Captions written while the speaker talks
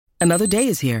Another day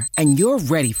is here, and you're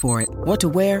ready for it. What to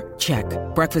wear? Check.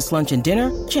 Breakfast, lunch, and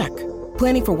dinner? Check.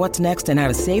 Planning for what's next and how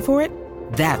to save for it?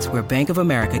 That's where Bank of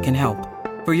America can help.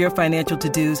 For your financial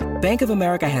to-dos, Bank of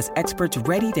America has experts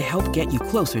ready to help get you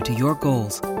closer to your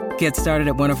goals. Get started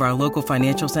at one of our local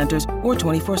financial centers or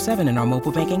 24/7 in our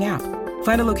mobile banking app.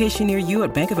 Find a location near you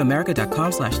at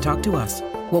bankofamerica.com/talktous.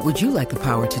 What would you like the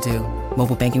power to do?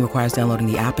 Mobile banking requires downloading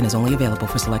the app and is only available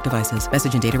for select devices.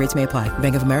 Message and data rates may apply.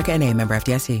 Bank of America N.A., member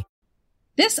FDIC.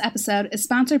 This episode is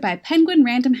sponsored by Penguin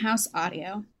Random House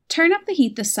Audio. Turn up the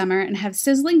heat this summer and have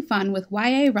sizzling fun with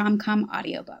YA rom-com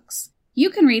audiobooks. You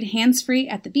can read hands-free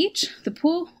at the beach, the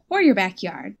pool, or your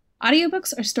backyard.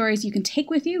 Audiobooks are stories you can take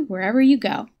with you wherever you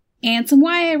go. And some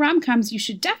YA rom-coms you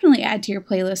should definitely add to your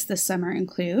playlist this summer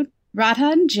include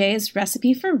Radha and Jay's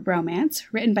Recipe for Romance,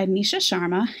 written by Nisha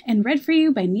Sharma and read for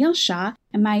you by Neil Shah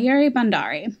and Mayuri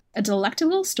Bhandari, a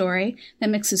delectable story that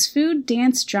mixes food,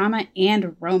 dance, drama,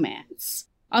 and romance.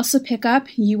 Also pick up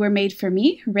You Were Made for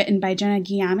Me, written by Jenna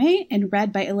Guillaume and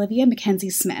read by Olivia Mackenzie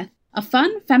Smith, a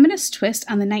fun feminist twist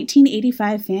on the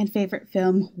 1985 fan favorite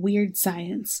film Weird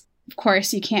Science. Of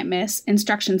course, you can't miss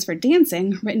Instructions for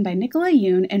Dancing, written by Nicola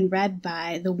Yoon and read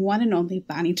by the one and only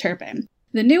Bonnie Turpin.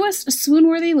 The newest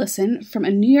swoon-worthy listen from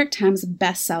a New York Times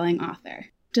best-selling author.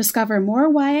 Discover more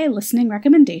YA listening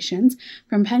recommendations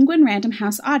from Penguin Random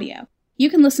House Audio. You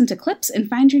can listen to clips and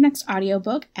find your next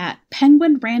audiobook at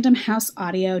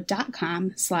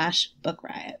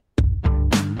penguinrandomhouseaudio.com/bookriot.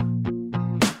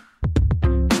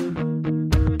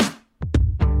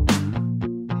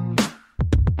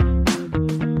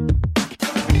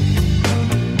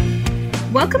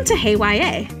 Welcome to Hey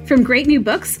YA! From great new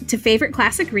books to favorite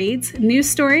classic reads, news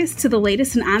stories to the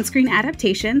latest in on-screen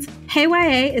adaptations, Hey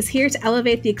YA is here to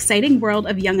elevate the exciting world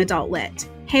of young adult lit.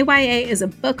 Hey YA is a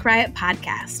Book Riot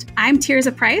podcast. I'm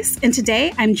Tirza Price, and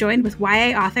today I'm joined with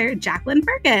YA author Jacqueline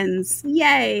Perkins.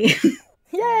 Yay!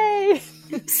 Yay!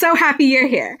 So happy you're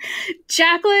here.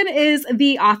 Jacqueline is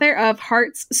the author of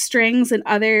Hearts, Strings, and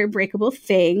Other Breakable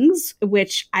Things,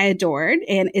 which I adored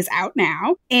and is out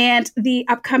now, and the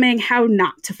upcoming How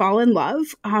Not to Fall in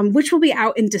Love, which will be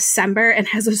out in December and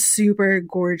has a super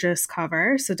gorgeous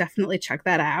cover, so definitely check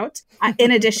that out.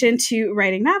 In addition to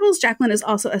writing novels, Jacqueline is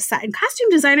also a set and costume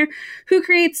designer who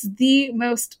creates the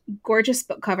most gorgeous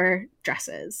book cover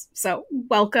dresses. So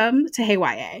welcome to Hey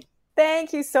YA.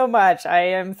 Thank you so much. I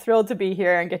am thrilled to be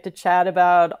here and get to chat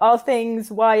about all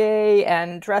things YA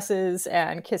and dresses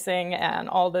and kissing and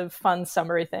all the fun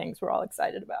summery things we're all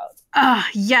excited about.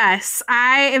 Yes,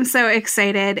 I am so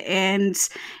excited, and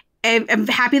I'm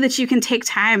happy that you can take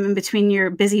time in between your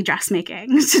busy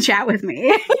dressmaking to chat with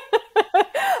me.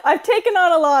 I've taken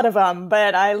on a lot of them,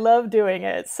 but I love doing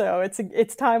it. So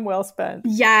it's time well spent.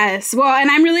 Yes. Well, and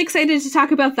I'm really excited to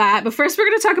talk about that. But first, we're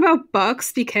going to talk about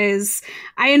books because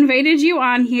I invited you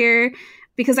on here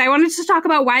because I wanted to talk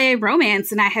about YA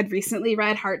romance. And I had recently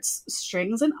read Hearts,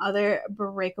 Strings, and Other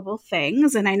Breakable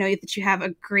Things. And I know that you have a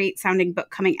great sounding book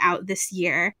coming out this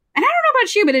year. And I don't know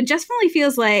about you, but it just definitely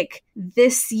feels like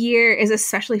this year is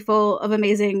especially full of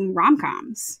amazing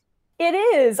rom-coms. It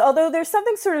is, although there's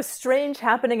something sort of strange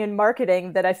happening in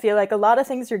marketing that I feel like a lot of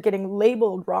things are getting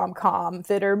labeled rom-com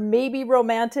that are maybe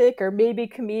romantic or maybe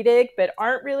comedic, but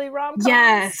aren't really rom-coms.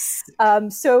 Yes.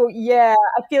 So yeah,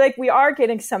 I feel like we are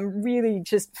getting some really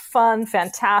just fun,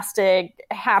 fantastic,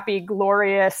 happy,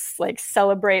 glorious, like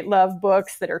celebrate love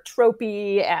books that are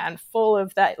tropey and full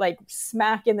of that like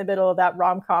smack in the middle of that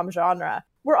rom-com genre.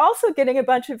 We're also getting a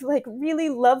bunch of like really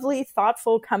lovely,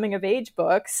 thoughtful coming of age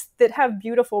books that have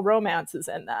beautiful romances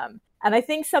in them. And I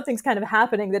think something's kind of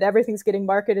happening that everything's getting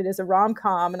marketed as a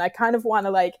rom-com. And I kind of want to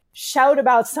like shout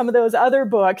about some of those other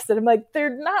books that I'm like,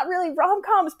 they're not really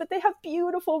rom-coms, but they have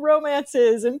beautiful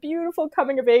romances and beautiful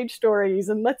coming of age stories.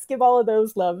 And let's give all of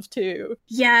those love too.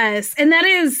 Yes. And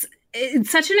it's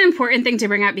such an important thing to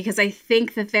bring up because I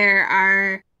think that there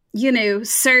are,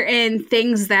 certain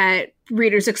things that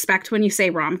readers expect when you say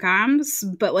rom-coms,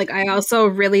 but like I also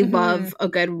really love a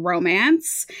good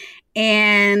romance.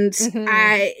 And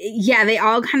they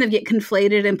all kind of get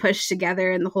conflated and pushed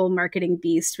together in the whole marketing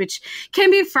beast, which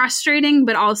can be frustrating,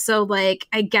 but also like,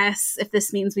 I guess if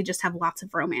this means we just have lots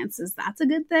of romances, that's a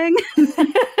good thing.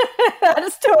 That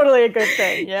is totally a good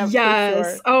thing. Yeah. Yes.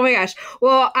 Sure. Oh my gosh.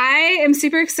 Well, I am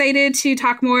super excited to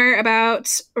talk more about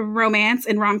romance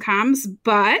and rom-coms,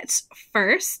 but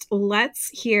first, let's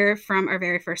hear from our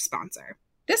very first sponsor.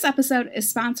 This episode is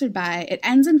sponsored by It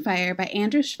Ends in Fire by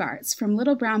Andrew Schwartz from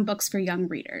Little Brown Books for Young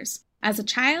Readers. As a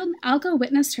child, Alka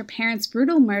witnessed her parents'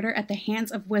 brutal murder at the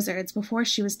hands of wizards before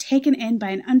she was taken in by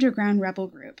an underground rebel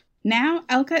group. Now,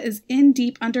 Elka is in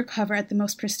deep undercover at the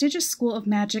most prestigious school of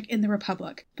magic in the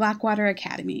Republic, Blackwater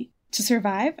Academy. To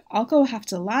survive, Elka will have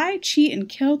to lie, cheat, and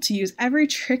kill to use every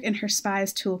trick in her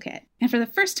spy's toolkit. And for the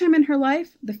first time in her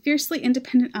life, the fiercely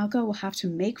independent Elka will have to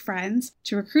make friends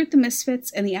to recruit the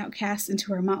misfits and the outcasts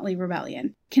into her motley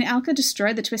rebellion. Can Elka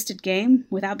destroy the twisted game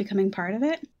without becoming part of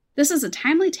it? This is a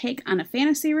timely take on a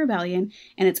fantasy rebellion,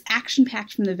 and it's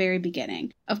action-packed from the very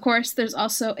beginning. Of course, there's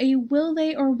also a will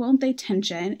they or won't they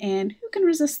tension, and who can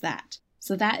resist that?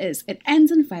 So that is It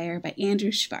Ends in Fire by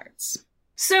Andrew Schwartz.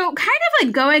 So kind of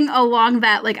like going along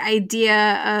that like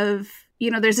idea of,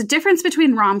 there's a difference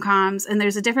between rom-coms and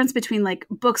there's a difference between like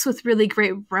books with really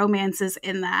great romances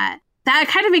in that. That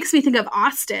kind of makes me think of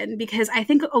Austen, because I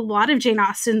think a lot of Jane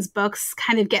Austen's books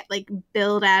kind of get like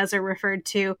billed as or referred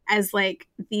to as like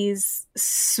these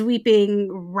sweeping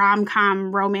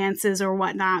rom-com romances or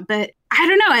whatnot. But I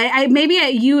don't know. I maybe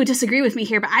you would disagree with me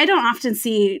here, but I don't often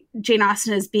see Jane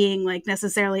Austen as being like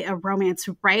necessarily a romance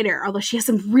writer, although she has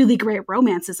some really great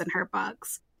romances in her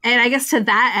books. And I guess to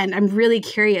that end, I'm really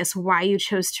curious why you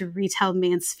chose to retell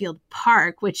Mansfield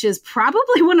Park, which is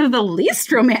probably one of the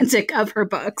least romantic of her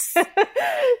books.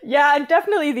 Yeah, and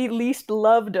definitely the least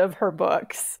loved of her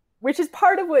books, which is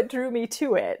part of what drew me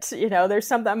to it. There's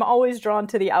something, I'm always drawn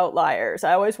to the outliers.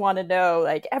 I always want to know,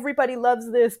 like, everybody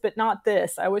loves this, but not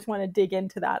this. I always want to dig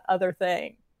into that other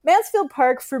thing. Mansfield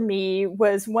Park, for me,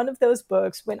 was one of those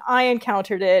books when I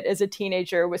encountered it as a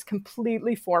teenager was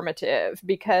completely formative,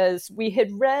 because we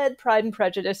had read Pride and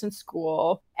Prejudice in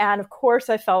school. And of course,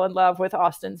 I fell in love with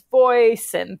Austen's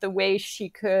voice and the way she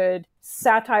could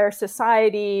satire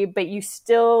society, but you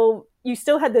still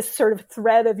had this sort of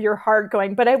thread of your heart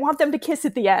going, but I want them to kiss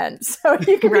at the end. So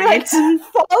you could be like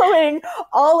following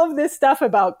all of this stuff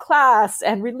about class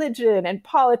and religion and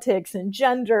politics and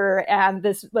gender and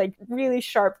this like really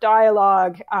sharp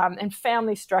dialogue and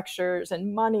family structures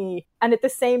and money. And at the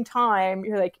same time,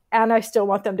 you're like, and I still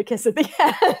want them to kiss at the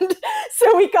end.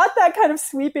 So we got that kind of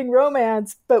sweeping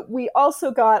romance, but we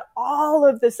also got all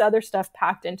of this other stuff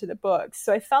packed into the book.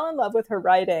 So I fell in love with her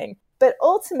writing. But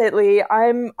ultimately,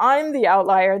 I'm the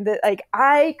outlier in that, like,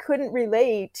 I couldn't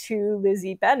relate to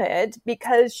Lizzie Bennet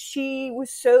because she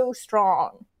was so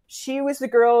strong. She was the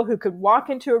girl who could walk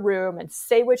into a room and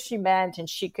say what she meant, and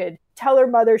she could tell her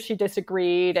mother she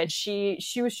disagreed, and she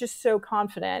was just so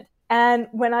confident. And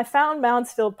when I found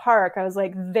Mansfield Park, I was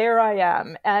like, there I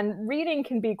am. And reading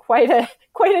can be quite a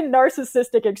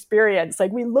narcissistic experience.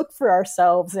 Like, we look for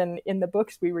ourselves in the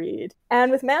books we read.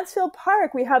 And with Mansfield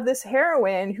Park, we have this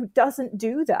heroine who doesn't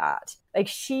do that. Like,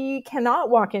 she cannot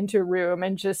walk into a room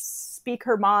and just speak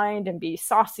her mind and be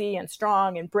saucy and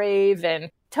strong and brave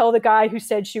and tell the guy who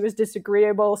said she was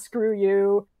disagreeable, screw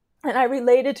you. And I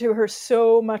related to her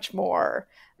so much more.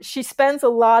 She spends a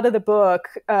lot of the book,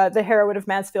 the heroine of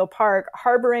Mansfield Park,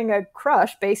 harboring a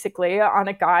crush, basically, on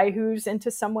a guy who's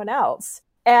into someone else.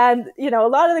 And, a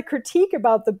lot of the critique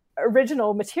about the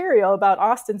original material about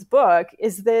Austen's book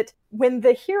is that when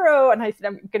the hero, and I'm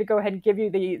going to go ahead and give you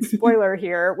the spoiler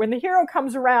here, when the hero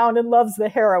comes around and loves the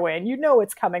heroine,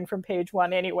 it's coming from page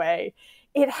 1 anyway.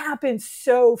 It happens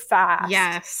so fast.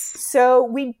 Yes. So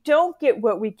we don't get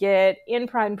what we get in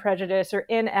Pride and Prejudice or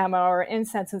in Emma or in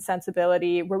Sense and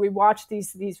Sensibility, where we watch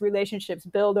these relationships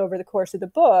build over the course of the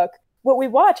book. What we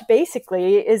watch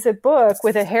basically is a book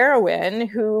with a heroine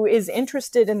who is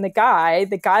interested in the guy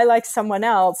likes someone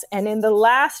else. And in the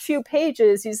last few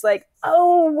pages, he's like,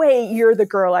 oh, wait, you're the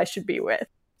girl I should be with.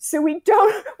 So we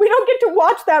don't get to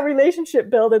watch that relationship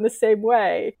build in the same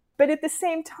way. But at the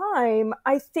same time,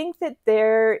 I think that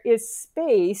there is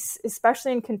space,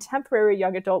 especially in contemporary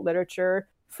young adult literature,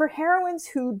 for heroines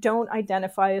who don't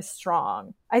identify as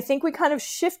strong. I think we kind of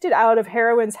shifted out of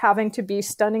heroines having to be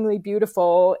stunningly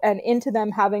beautiful and into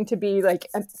them having to be like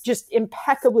just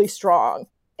impeccably strong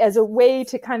as a way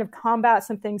to kind of combat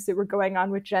some things that were going on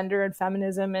with gender and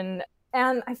feminism. And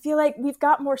I feel like we've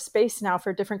got more space now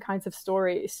for different kinds of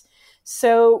stories.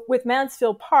 So with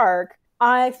Mansfield Park,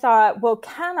 I thought, well,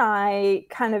 can I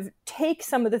kind of take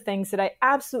some of the things that I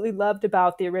absolutely loved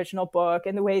about the original book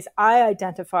and the ways I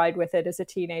identified with it as a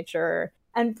teenager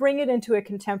and bring it into a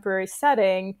contemporary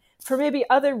setting for maybe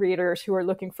other readers who are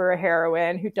looking for a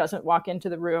heroine who doesn't walk into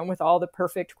the room with all the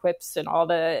perfect quips and all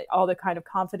the kind of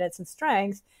confidence and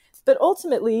strength, but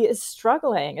ultimately is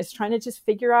struggling, is trying to just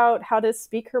figure out how to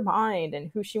speak her mind and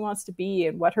who she wants to be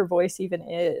and what her voice even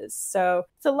is. So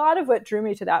it's a lot of what drew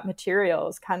me to that material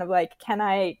is kind of like, can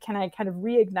I kind of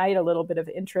reignite a little bit of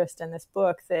interest in this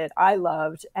book that I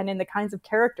loved and in the kinds of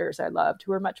characters I loved,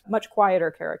 who are much, much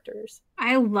quieter characters.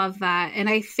 I love that. And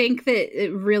I think that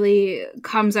it really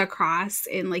comes across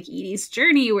in like Edie's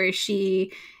journey, where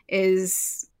she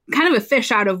is kind of a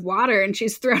fish out of water, and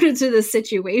she's thrown into this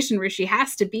situation where she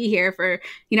has to be here for,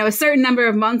 a certain number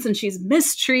of months, and she's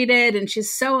mistreated and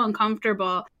she's so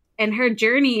uncomfortable. And her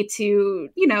journey to,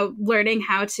 learning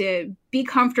how to be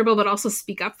comfortable but also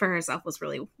speak up for herself was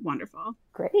really wonderful.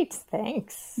 Great,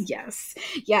 thanks.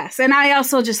 Yes. And I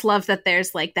also just love that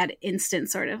there's like that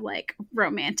instant sort of like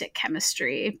romantic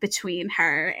chemistry between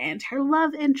her and her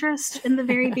love interest in the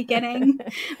very beginning.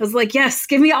 I was like, yes,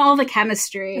 give me all the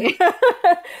chemistry.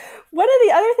 One of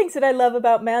the other things that I love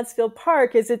about Mansfield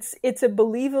Park is it's a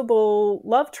believable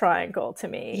love triangle to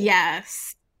me.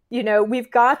 Yes. We've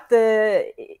got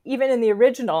even in the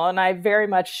original, and I very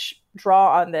much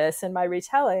draw on this in my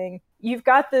retelling, you've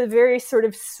got the very sort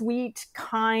of sweet,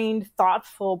 kind,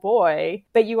 thoughtful boy,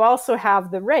 but you also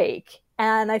have the rake.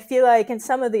 And I feel like in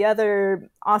some of the other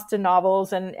Austen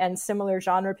novels and similar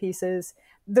genre pieces,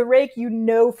 the rake,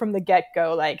 from the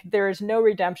get-go, like there is no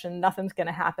redemption, nothing's going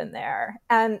to happen there.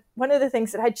 And one of the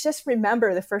things that I just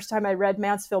remember the first time I read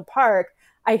Mansfield Park,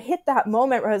 I hit that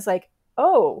moment where I was like,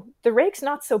 oh, the rake's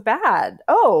not so bad.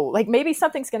 Oh, like maybe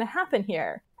something's going to happen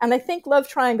here. And I think love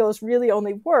triangles really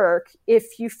only work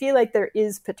if you feel like there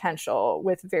is potential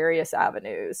with various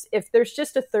avenues. If there's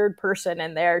just a third person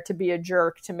in there to be a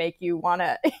jerk to make you want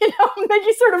to, make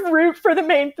you sort of root for the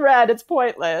main thread, it's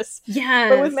pointless. Yes.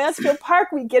 But with Mansfield Park,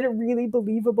 we get a really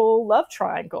believable love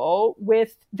triangle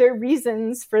with their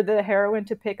reasons for the heroine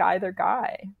to pick either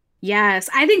guy. Yes,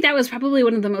 I think that was probably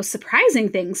one of the most surprising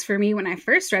things for me when I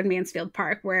first read Mansfield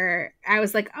Park, where I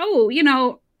was like,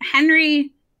 oh,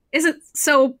 Henry isn't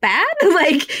so bad.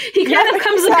 Like he kind of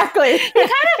comes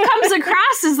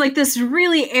across as like this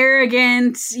really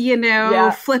arrogant,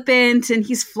 flippant, and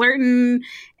he's flirting,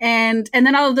 and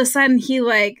then all of a sudden he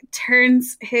like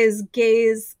turns his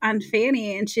gaze on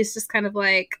Fanny, and she's just kind of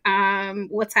like,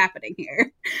 what's happening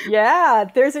here? Yeah,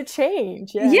 there's a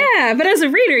change. Yeah, but as a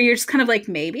reader, you're just kind of like,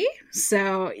 maybe.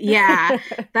 So yeah,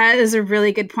 that is a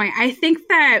really good point. I think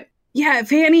that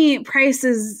Fanny Price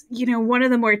is, one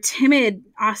of the more timid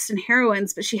Austen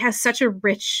heroines, but she has such a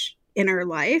rich inner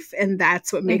life, and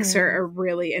that's what makes her a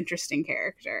really interesting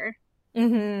character.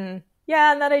 Mm-hmm.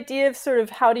 Yeah, and that idea of sort of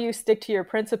how do you stick to your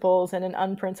principles in an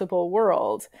unprincipled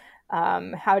world?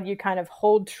 How do you kind of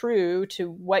hold true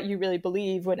to what you really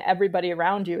believe when everybody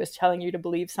around you is telling you to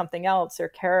believe something else or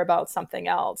care about something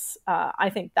else? I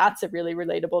think that's a really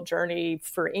relatable journey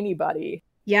for anybody.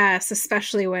 Yes,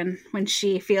 especially when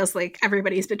she feels like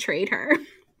everybody's betrayed her.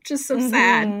 Just so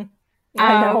sad.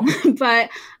 I know. But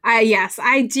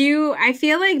I do. I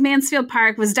feel like Mansfield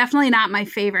Park was definitely not my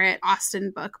favorite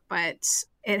Austen book, but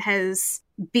it has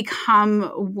become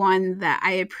one that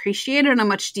I appreciate on a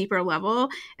much deeper level,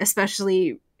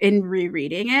 especially in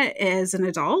rereading it as an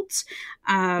adult.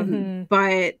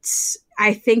 But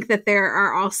I think that there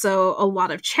are also a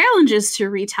lot of challenges to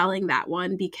retelling that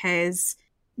one because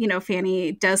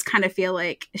Fanny does kind of feel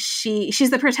like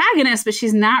she's the protagonist, but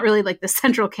she's not really like the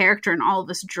central character in all of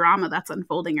this drama that's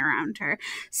unfolding around her.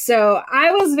 So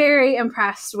I was very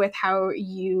impressed with how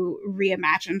you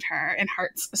reimagined her in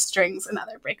Hearts, Strings, and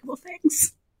Other Breakable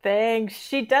Things. Thanks.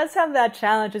 She does have that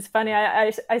challenge. It's funny.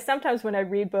 I sometimes when I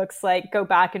read books, like go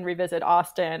back and revisit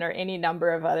Austen or any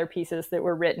number of other pieces that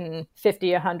were written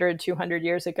 50, 100, 200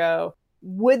 years ago.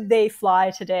 Would they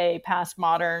fly today past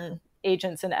modern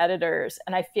agents and editors?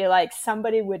 And I feel like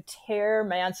somebody would tear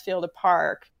Mansfield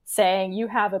apart saying, you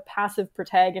have a passive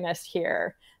protagonist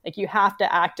here. Like you have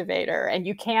to activate her and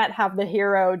you can't have the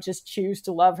hero just choose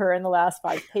to love her in the last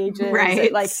 5 pages.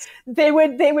 Right. Like they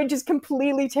would just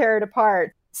completely tear it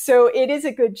apart. So it is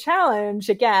a good challenge,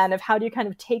 again, of how do you kind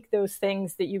of take those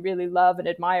things that you really love and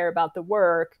admire about the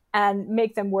work and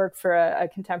make them work for a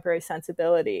contemporary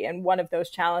sensibility. And one of those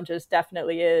challenges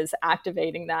definitely is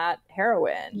activating that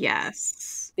heroine.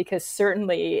 Yes. Because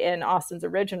certainly in Austen's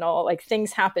original, like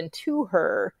things happen to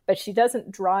her, but she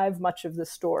doesn't drive much of the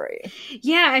story.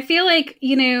 Yeah, I feel like,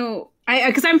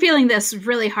 because I'm feeling this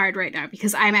really hard right now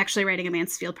because I'm actually writing a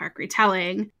Mansfield Park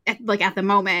retelling at the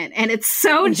moment. And it's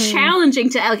so challenging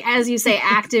to, like, as you say,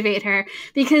 activate her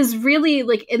because really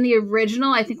like in the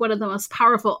original, I think one of the most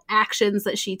powerful actions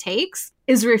that she takes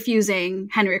is refusing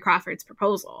Henry Crawford's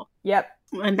proposal. Yep.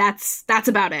 And that's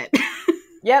about it.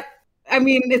 Yep. I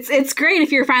mean, it's great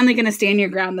if you're finally going to stand your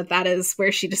ground that is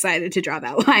where she decided to draw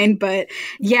that line. But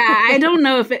yeah, I don't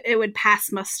know if it would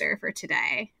pass muster for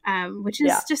today, which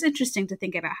is just interesting to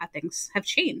think about how things have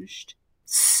changed.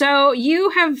 So you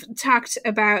have talked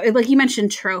about, like you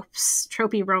mentioned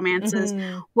tropey romances.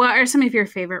 What are some of your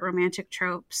favorite romantic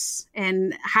tropes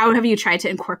and how have you tried to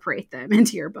incorporate them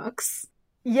into your books?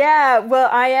 Yeah, well,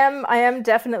 I am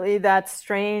definitely that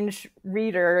strange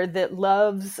reader that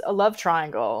loves a love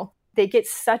triangle. they get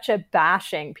such a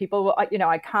bashing. People will,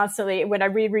 I constantly, when I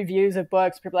read reviews of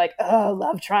books, people are like, oh,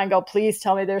 love triangle, please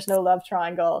tell me there's no love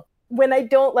triangle. When I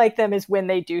don't like them is when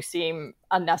they do seem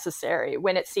unnecessary,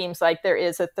 when it seems like there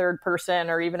is a third person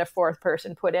or even a fourth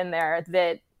person put in there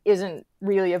that isn't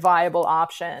really a viable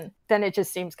option. Then it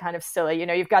just seems kind of silly.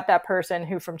 You've got that person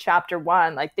who from chapter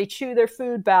 1, like they chew their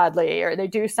food badly or they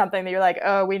do something that you're like,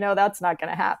 oh, we know that's not going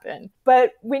to happen.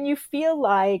 But when you feel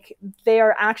like they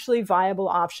are actually viable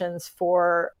options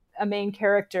for a main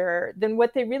character, then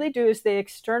what they really do is they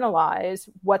externalize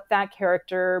what that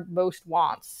character most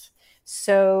wants.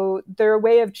 So they're a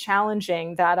way of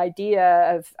challenging that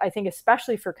idea of, I think,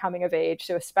 especially for coming of age,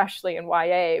 so especially in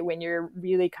YA, when you're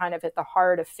really kind of at the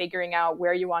heart of figuring out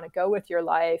where you want to go with your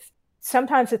life,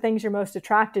 sometimes the things you're most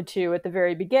attracted to at the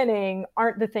very beginning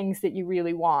aren't the things that you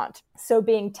really want. So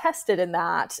being tested in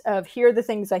that of, here are the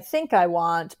things I think I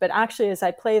want, but actually as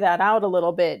I play that out a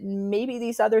little bit, maybe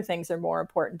these other things are more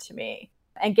important to me.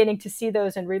 And getting to see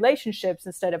those in relationships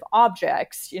instead of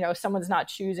objects. Someone's not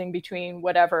choosing between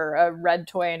whatever, a red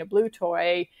toy and a blue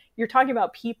toy. You're talking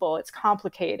about people. It's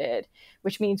complicated,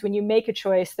 which means when you make a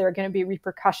choice, there are going to be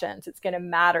repercussions. It's going to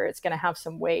matter. It's going to have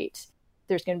some weight.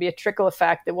 There's going to be a trickle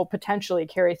effect that will potentially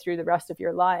carry through the rest of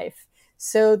your life.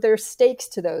 So there's stakes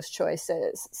to those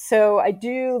choices. So I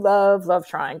do love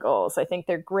triangles. I think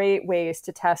they're great ways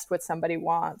to test what somebody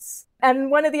wants. And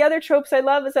one of the other tropes I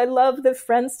love is I love the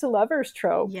friends to lovers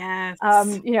trope. Yes.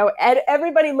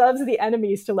 Everybody loves the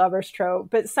enemies to lovers trope,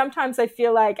 but sometimes I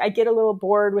feel like I get a little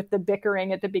bored with the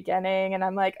bickering at the beginning and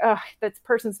I'm like, oh, that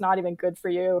person's not even good for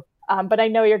you. But I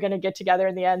know you're going to get together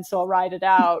in the end, so I'll ride it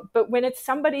out. But when it's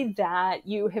somebody that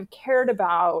you have cared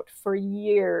about for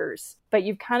years, but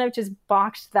you've kind of just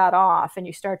boxed that off and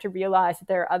you start to realize that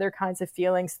there are other kinds of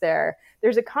feelings there,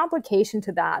 there's a complication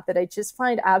to that I just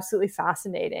find absolutely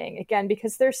fascinating. Again,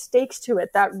 because there's stakes to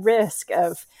it, that risk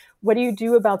of what do you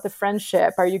do about the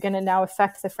friendship? Are you going to now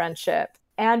affect the friendship?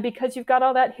 And because you've got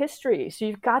all that history, so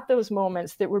you've got those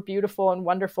moments that were beautiful and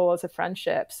wonderful as a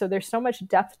friendship. So there's so much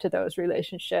depth to those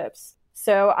relationships.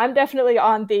 So I'm definitely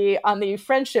on the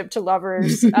friendship to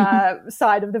lovers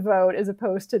side of the vote as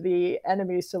opposed to the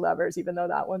enemies to lovers, even though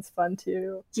that one's fun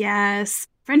too. Yes.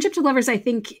 Friendship to lovers, I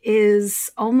think,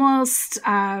 is almost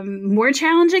more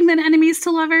challenging than enemies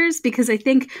to lovers, because I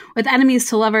think with enemies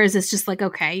to lovers, it's just like,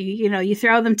 okay, you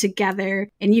throw them together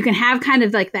and you can have kind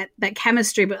of like that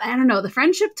chemistry. But I don't know, the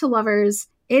friendship to lovers,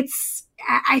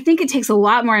 I think it takes a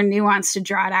lot more nuance to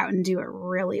draw it out and do it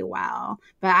really well.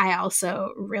 But I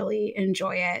also really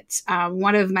enjoy it.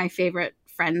 One of my favorite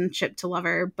friendship to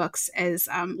lover books is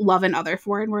Love and Other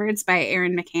Foreign Words by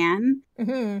Erin McCann.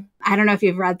 Mm-hmm. I don't know if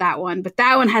you've read that one, but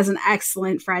that one has an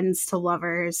excellent friends to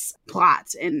lovers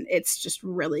plot, and it's just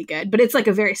really good. But it's like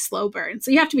a very slow burn, so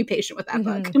you have to be patient with that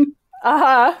book.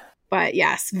 Uh-huh. But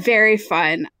yes, very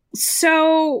fun.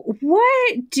 So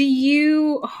what do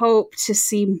you hope to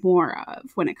see more of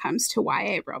when it comes to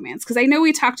YA romance? Because I know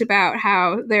we talked about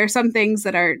how there are some things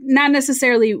that are not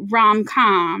necessarily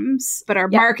rom-coms, but are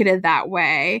marketed that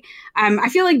way. I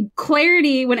feel like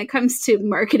clarity when it comes to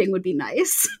marketing would be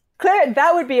nice. Claire,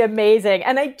 that would be amazing.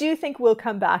 And I do think we'll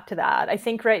come back to that. I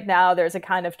think right now there's a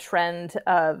kind of trend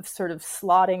of sort of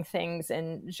slotting things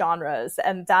in genres.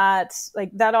 And that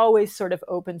always sort of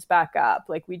opens back up.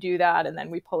 Like we do that and then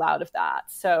we pull out of that.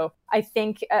 So I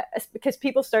think because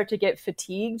people start to get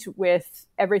fatigued with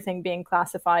everything being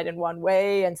classified in one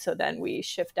way. And so then we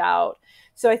shift out.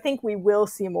 So I think we will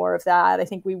see more of that. I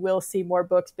think we will see more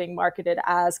books being marketed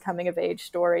as coming of age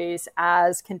stories,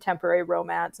 as contemporary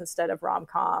romance instead of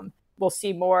rom-com. We'll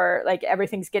see more, like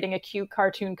everything's getting a cute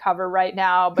cartoon cover right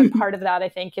now. But part of that, I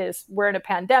think, is we're in a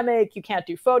pandemic. You can't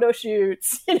do photo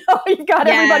shoots. You've got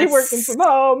everybody working from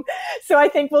home. So I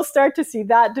think we'll start to see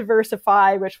that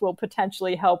diversify, which will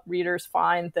potentially help readers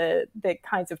find the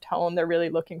kinds of tone they're really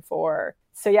looking for.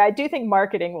 So yeah, I do think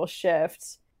marketing will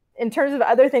shift. In terms of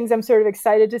other things I'm sort of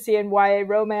excited to see in YA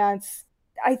romance,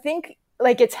 I think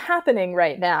it's happening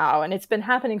right now and it's been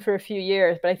happening for a few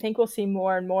years, but I think we'll see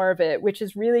more and more of it, which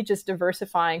is really just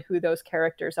diversifying who those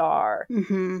characters are.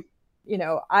 Mm-hmm.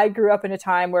 I grew up in a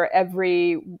time where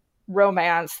every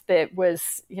romance that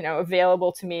was,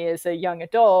 available to me as a young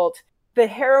adult, the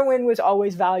heroine was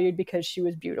always valued because she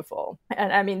was beautiful.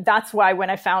 And I mean, that's why when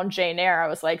I found Jane Eyre, I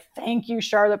was like, thank you,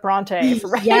 Charlotte Bronte, for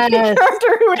writing a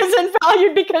character who isn't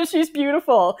valued because she's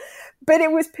beautiful. But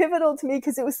it was pivotal to me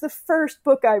because it was the first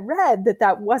book I read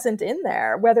that wasn't in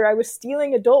there, whether I was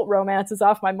stealing adult romances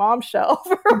off my mom's shelf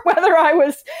or whether I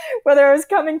was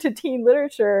coming to teen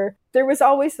literature. there was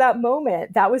always that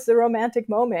moment. That was the romantic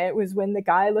moment, was when the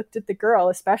guy looked at the girl,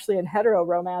 especially in hetero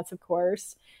romance, of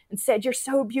course, and said, "You're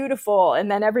so beautiful."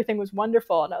 And then everything was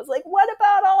wonderful. And I was like, what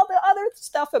about all the other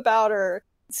stuff about her?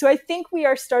 So I think we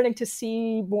are starting to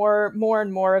see more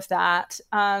and more of that,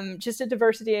 just a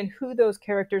diversity in who those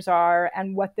characters are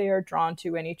and what they are drawn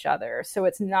to in each other. So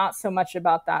it's not so much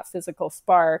about that physical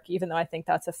spark, even though I think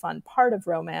that's a fun part of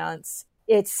romance.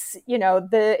 It's,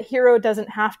 the hero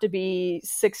doesn't have to be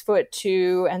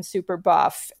 6'2" and super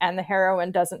buff, and the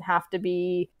heroine doesn't have to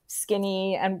be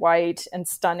skinny and white and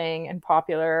stunning and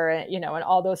popular, and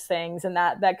all those things. And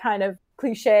that kind of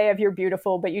cliche of you're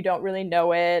beautiful, but you don't really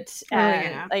know it.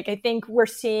 And I think we're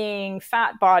seeing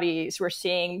fat bodies. We're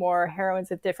seeing more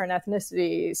heroines of different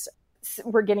ethnicities.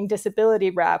 We're getting disability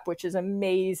rep, which is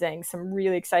amazing. Some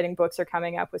really exciting books are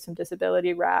coming up with some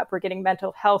disability rep. We're getting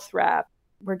mental health rep.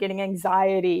 We're getting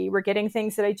anxiety. We're getting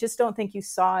things that I just don't think you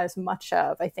saw as much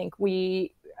of. I think we're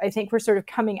sort of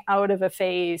coming out of a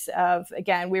phase of,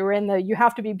 again, we were in the you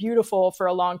have to be beautiful for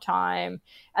a long time.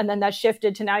 And then that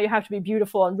shifted to now you have to be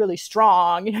beautiful and really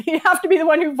strong. You have to be the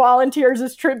one who volunteers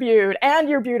as tribute, and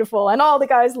you're beautiful and all the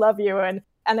guys love you. And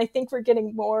I think we're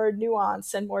getting more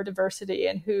nuance and more diversity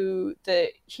in who the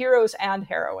heroes and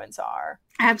heroines are.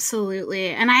 Absolutely.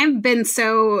 And I've been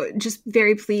so just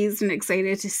very pleased and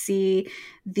excited to see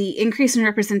the increase in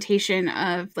representation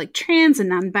of like trans and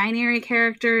non-binary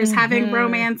characters having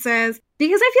romances,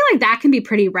 because I feel like that can be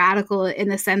pretty radical in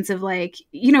the sense of like,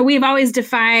 we've always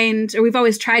defined, or we've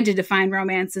always tried to define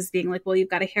romance as being like, well, you've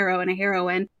got a hero and a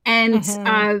heroine, and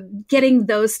getting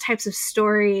those types of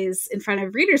stories in front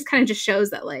of readers kind of just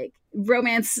shows that like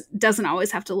romance doesn't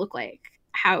always have to look like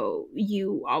how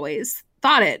you always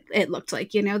thought it looked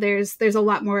like. There's a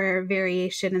lot more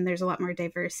variation and there's a lot more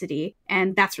diversity,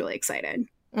 and that's really exciting.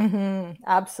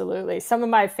 Absolutely. Some of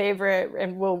my favorite,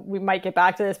 and we might get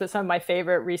back to this, but some of my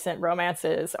favorite recent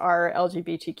romances are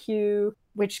LGBTQ,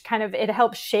 which kind of, it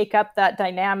helps shake up that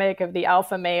dynamic of the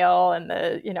alpha male and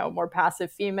the, more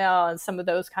passive female and some of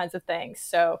those kinds of things.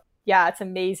 So yeah, it's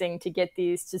amazing to get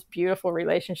these just beautiful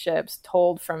relationships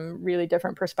told from really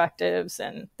different perspectives.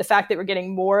 And the fact that we're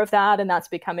getting more of that, and that's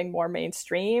becoming more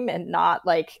mainstream and not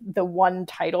like the one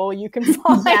title you can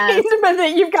find, but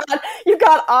that you've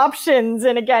got options.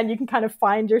 And again, you can kind of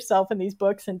find yourself in these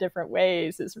books in different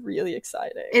ways is really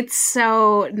exciting. It's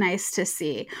so nice to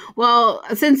see. Well,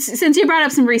 since you brought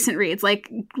up some recent reads,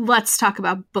 like let's talk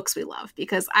about books we love,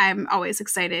 because I'm always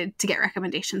excited to get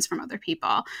recommendations from other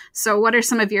people. So what are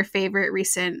some of your favorite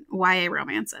recent YA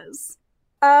romances?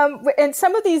 And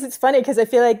some of these, it's funny because I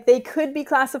feel like they could be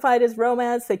classified as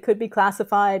romance. They could be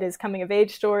classified as coming of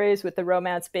age stories, with the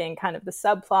romance being kind of the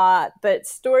subplot. But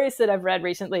stories that I've read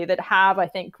recently that have, I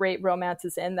think, great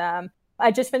romances in them. I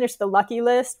just finished The Lucky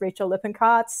List, Rachel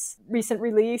Lippincott's recent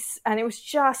release, and it was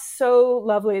just so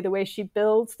lovely the way she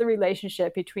builds the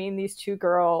relationship between these two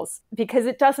girls, because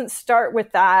it doesn't start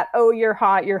with that, oh, you're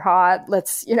hot,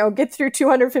 let's, get through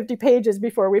 250 pages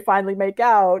before we finally make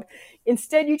out.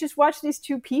 Instead, you just watch these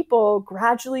two people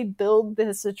gradually build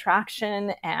this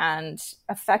attraction and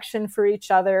affection for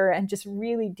each other and just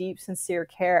really deep, sincere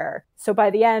care. So by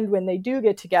the end, when they do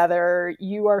get together,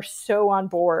 you are so on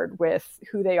board with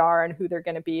who they are and who they're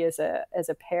going to be as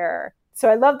a pair. So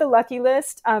I love The Lucky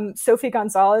List. Sophie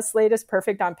Gonzalez's latest,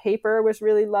 Perfect on Paper, was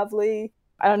really lovely.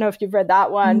 I don't know if you've read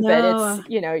that one, but it's,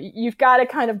 you've got a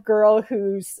kind of girl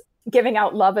who's giving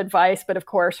out love advice, but of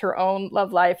course her own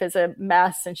love life is a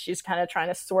mess, and she's kind of trying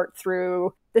to sort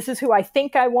through, this is who I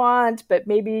think I want, but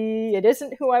maybe it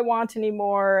isn't who I want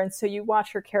anymore. And so you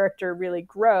watch her character really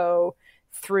grow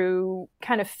through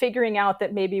kind of figuring out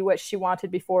that maybe what she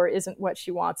wanted before isn't what she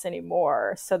wants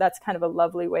anymore. So that's kind of a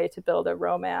lovely way to build a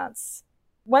romance.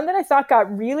 One that I thought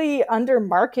got really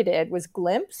under-marketed was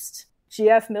Glimpsed,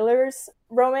 G.F. Miller's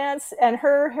romance, and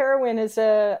her heroine is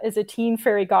a teen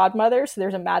fairy godmother, so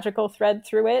there's a magical thread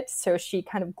through it. So she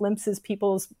kind of glimpses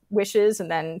people's wishes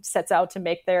and then sets out to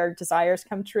make their desires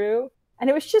come true. And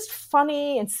it was just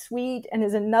funny and sweet, and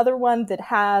is another one that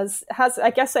has I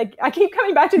guess I keep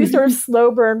coming back to these sort of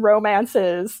slow burn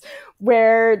romances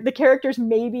where the characters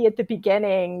maybe at the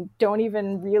beginning don't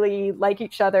even really like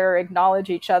each other, acknowledge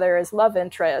each other as love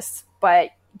interests, but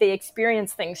they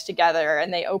experience things together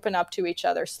and they open up to each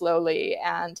other slowly,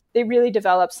 and they really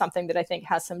develop something that I think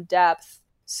has some depth.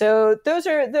 So those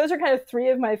are kind of three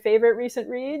of my favorite recent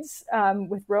reads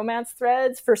with romance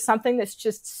threads for something that's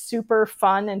just super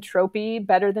fun and tropey.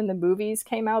 Better Than the Movies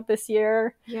came out this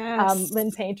year. Yes.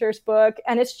 Lynn Painter's book.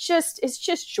 And it's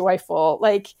just joyful.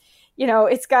 Like,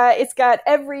 it's got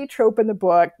every trope in the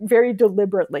book very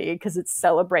deliberately because it's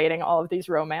celebrating all of these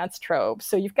romance tropes.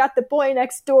 So you've got the boy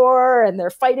next door and they're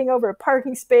fighting over a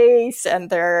parking space and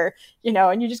they're,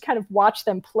 and you just kind of watch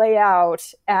them play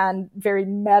out and very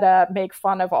meta make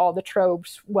fun of all the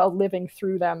tropes while living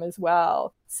through them as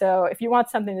well. So if you want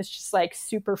something that's just like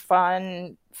super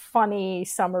fun, funny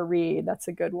summer read, that's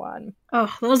a good one.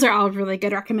 Oh, those are all really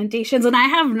good recommendations. And I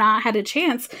have not had a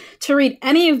chance to read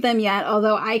any of them yet,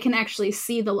 although I can actually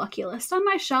see the Lucky List on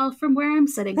my shelf from where I'm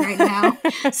sitting right now.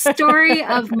 Story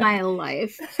of my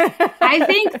life. I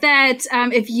think that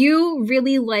if you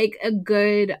really like a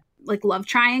good love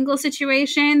triangle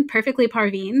situation, Perfectly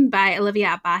Parveen by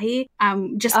Olivia Abahi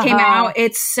just came out.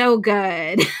 It's so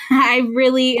good. I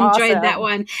really enjoyed that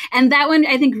one. And that one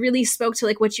I think really spoke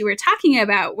to what you were talking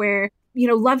about, where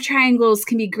love triangles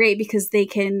can be great because they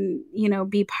can,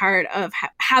 be part of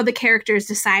how the character is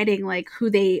deciding who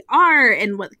they are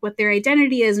and what their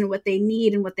identity is and what they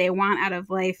need and what they want out of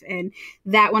life. And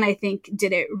that one I think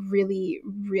did it really,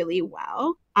 really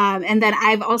well. And then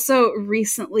I've also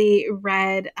recently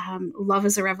read Love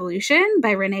is a Revolution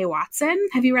by Renee Watson.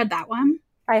 Have you read that one?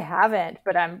 I haven't,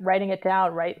 but I'm writing it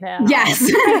down right now. Yes.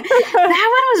 That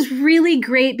one was really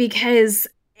great because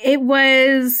it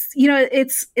was,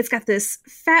 it's got this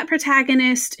fat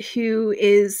protagonist who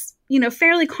is,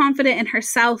 fairly confident in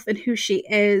herself and who she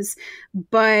is,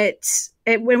 but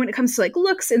when it comes to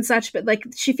looks and such, but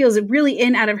she feels really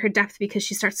out of her depth because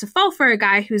she starts to fall for a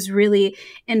guy who's really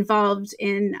involved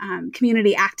in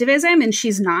community activism and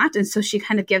she's not. And so she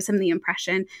kind of gives him the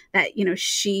impression that,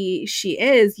 she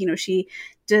is, she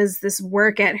does this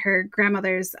work at her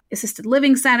grandmother's assisted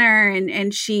living center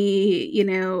and she,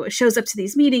 shows up to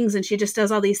these meetings and she just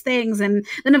does all these things. And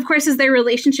then of course, as their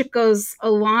relationship goes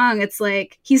along, it's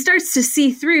he starts to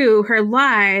see through her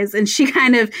lies and she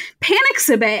kind of panics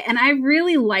a bit. And I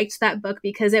really liked that book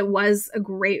because it was a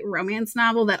great romance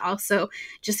novel that also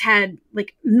just had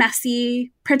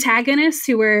messy protagonists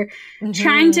who were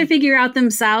trying to figure out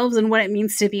themselves and what it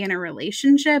means to be in a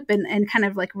relationship and kind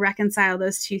of reconcile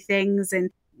those two things. And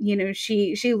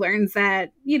she learns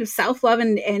that, self-love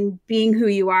and being who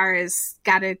you are is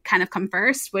got to kind of come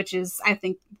first, which is, I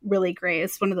think, really great.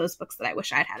 It's one of those books that I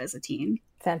wish I'd had as a teen.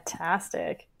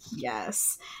 Fantastic.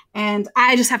 Yes. And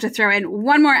I just have to throw in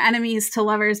one more enemies to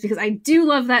lovers because I do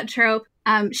love that trope.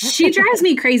 She Drives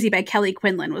Me Crazy by Kelly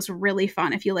Quinlan was really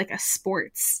fun if you like a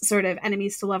sports sort of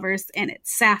enemies to lovers, and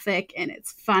it's sapphic and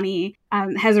it's funny.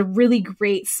 Has a really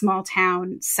great small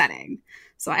town setting.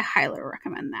 So I highly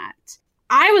recommend that.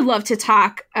 I would love to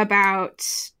talk about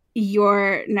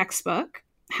your next book,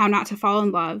 How Not to Fall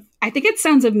in Love. I think it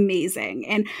sounds amazing.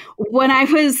 And when I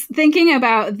was thinking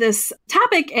about this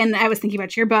topic and I was thinking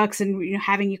about your books and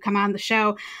having you come on the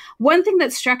show, one thing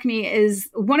that struck me is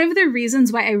one of the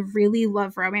reasons why I really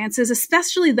love romances,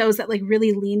 especially those that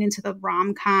really lean into the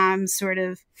rom-com sort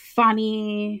of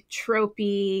funny,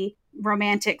 tropey,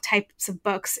 romantic types of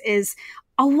books, is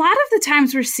a lot of the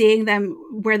times we're seeing them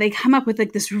where they come up with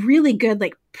this really good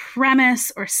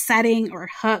premise or setting or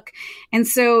hook. And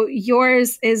so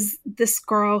yours is this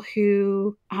girl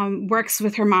who works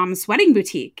with her mom's wedding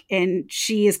boutique, and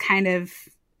she is kind of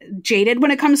jaded when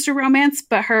it comes to romance,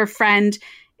 but her friend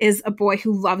is a boy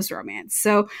who loves romance.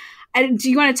 So do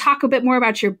you want to talk a bit more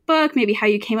about your book, maybe how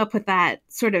you came up with that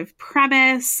sort of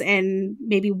premise and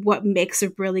maybe what makes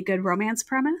a really good romance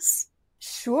premise?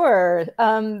 Sure.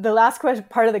 The last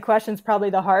part of the question is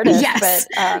probably the hardest, yes.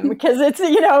 But because it's,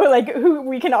 who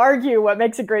we can argue what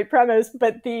makes a great premise,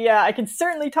 but I can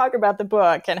certainly talk about the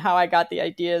book and how I got the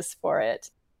ideas for it.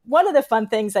 One of the fun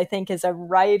things I think as a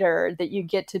writer that you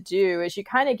get to do is you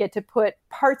kind of get to put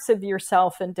parts of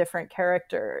yourself in different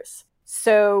characters.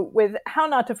 So with How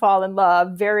Not to Fall in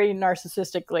Love, very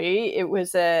narcissistically, it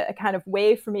was a kind of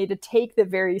way for me to take the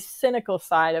very cynical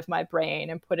side of my brain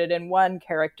and put it in one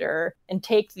character and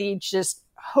take the just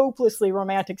hopelessly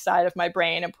romantic side of my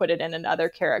brain and put it in another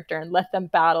character and let them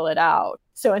battle it out.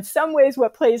 So in some ways,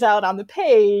 what plays out on the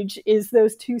page is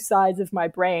those two sides of my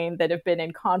brain that have been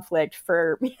in conflict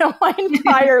for my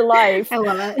entire life. I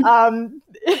love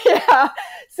it. Yeah.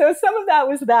 So some of that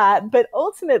was that, but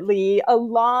ultimately, a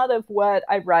lot of what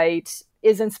I write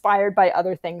is inspired by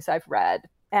other things I've read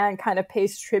and kind of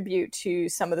pays tribute to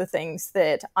some of the things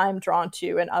that I'm drawn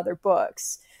to in other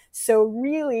books. So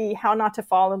really, How Not to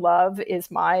Fall in Love is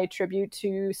my tribute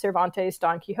to Cervantes'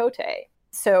 Don Quixote.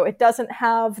 So it doesn't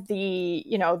have the,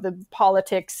 the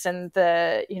politics and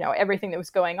the, everything that was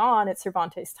going on at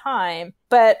Cervantes' time.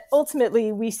 But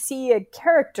ultimately, we see a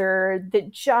character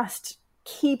that just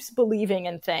keeps believing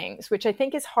in things, which I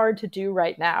think is hard to do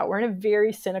right now. We're in a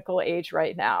very cynical age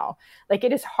right now. Like,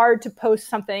 it is hard to post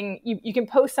something. You can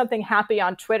post something happy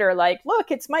on Twitter, like,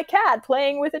 look, it's my cat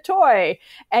playing with a toy.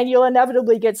 And you'll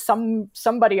inevitably get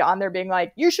somebody on there being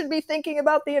like, you should be thinking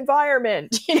about the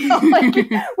environment. You know, like,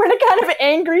 we're in a kind of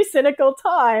angry, cynical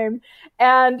time.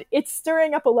 And it's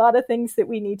stirring up a lot of things that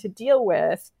we need to deal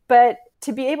with. But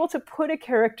to be able to put a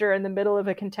character in the middle of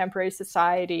a contemporary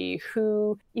society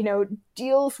who, you know,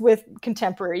 deals with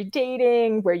contemporary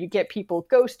dating, where you get people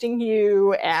ghosting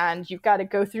you and you've got to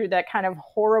go through that kind of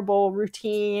horrible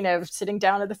routine of sitting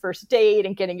down at the first date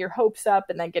and getting your hopes up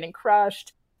and then getting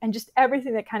crushed, and just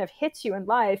everything that kind of hits you in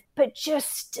life, but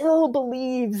just still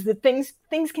believes that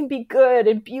things can be good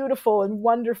and beautiful and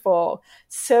wonderful.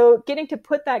 So getting to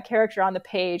put that character on the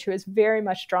page, who is very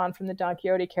much drawn from the Don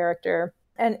Quixote character.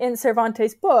 And in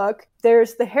Cervantes' book,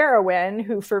 there's the heroine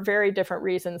who, for very different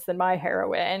reasons than my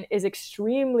heroine, is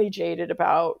extremely jaded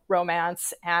about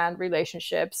romance and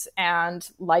relationships and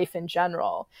life in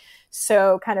general.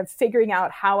 So kind of figuring out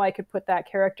how I could put that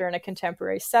character in a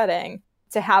contemporary setting,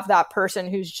 to have that person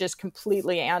who's just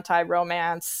completely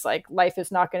anti-romance, like life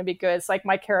is not going to be good. It's like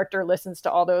my character listens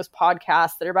to all those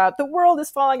podcasts that are about the world is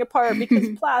falling apart because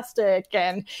of plastic.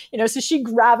 And, you know, so she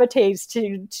gravitates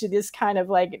to this kind of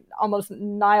like almost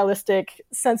nihilistic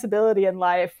sensibility in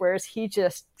life, whereas he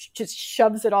just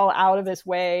shoves it all out of his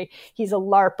way. He's a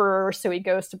LARPer, so he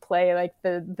goes to play like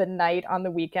the night on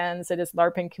the weekends at his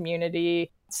LARPing community.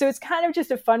 So it's kind of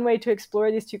just a fun way to explore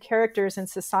these two characters in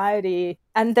society.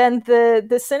 And then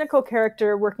the cynical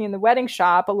character working in the wedding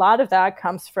shop, a lot of that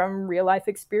comes from real life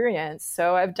experience.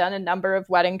 So I've done a number of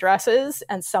wedding dresses,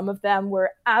 and some of them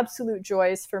were absolute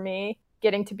joys for me,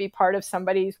 getting to be part of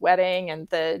somebody's wedding and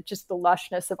the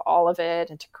lushness of all of it,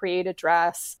 and to create a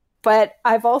dress. But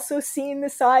I've also seen the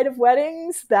side of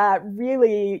weddings that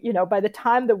really, you know, by the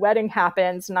time the wedding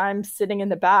happens and I'm sitting in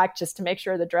the back just to make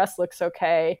sure the dress looks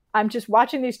okay, I'm just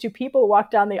watching these two people walk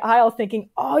down the aisle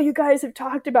thinking, all you guys have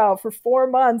talked about for 4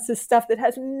 months is stuff that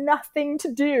has nothing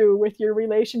to do with your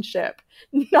relationship,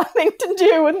 nothing to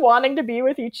do with wanting to be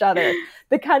with each other.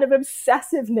 The kind of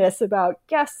obsessiveness about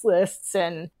guest lists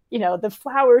and, you know, the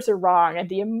flowers are wrong and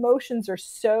the emotions are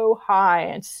so high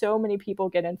and so many people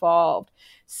get involved.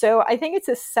 So I think it's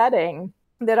a setting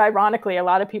that, ironically, a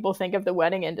lot of people think of the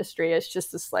wedding industry as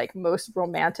just this like most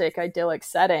romantic, idyllic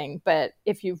setting. But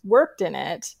if you've worked in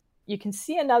it, you can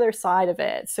see another side of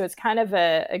it. So it's kind of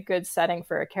a good setting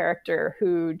for a character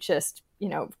who just, you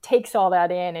know, takes all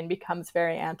that in and becomes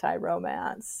very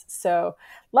anti-romance. So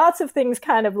lots of things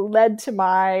kind of led to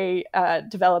my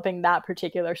developing that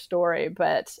particular story.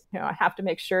 But, you know, I have to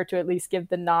make sure to at least give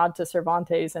the nod to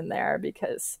Cervantes in there,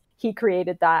 because he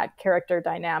created that character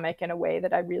dynamic in a way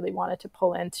that I really wanted to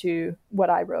pull into what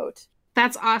I wrote.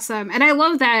 That's awesome. And I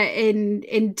love that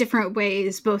in different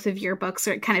ways, both of your books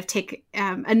are kind of take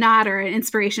a nod or an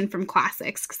inspiration from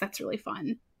classics, because that's really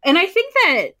fun. And I think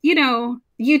that, you know,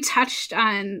 you touched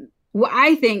on what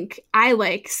I think I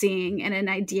like seeing in an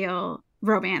ideal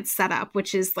romance setup,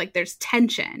 which is like there's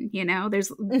tension, you know,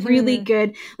 there's really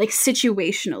good like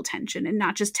situational tension and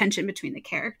not just tension between the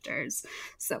characters.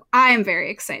 So I am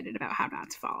very excited about How Not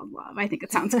to Fall in Love. I think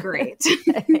it sounds great.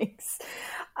 Thanks.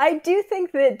 I do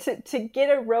think that to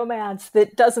get a romance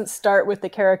that doesn't start with the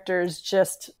characters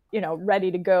just, you know,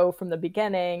 ready to go from the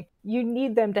beginning, you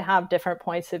need them to have different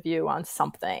points of view on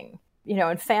something. You know,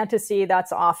 in fantasy,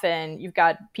 that's often you've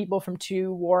got people from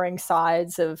two warring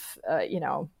sides of, you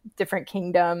know, different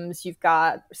kingdoms. You've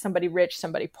got somebody rich,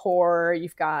 somebody poor.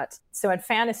 So in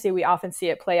fantasy, we often see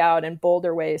it play out in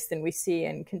bolder ways than we see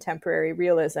in contemporary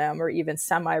realism or even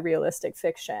semi-realistic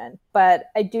fiction. But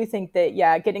I do think that,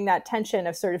 yeah, getting that tension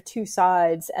of sort of two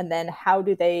sides, and then how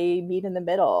do they meet in the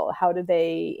middle? How do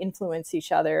they influence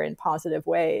each other in positive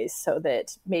ways so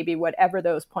that maybe whatever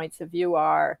those points of view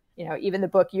are, you know, even the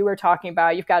book you were talking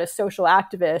about, you've got a social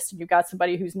activist and you've got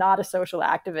somebody who's not a social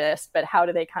activist, but how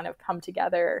do they kind of come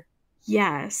together?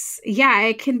 Yes. Yeah,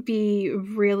 it can be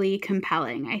really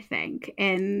compelling, I think.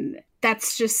 And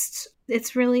that's just,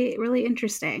 it's really, really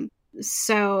interesting.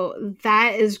 So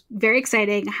that is very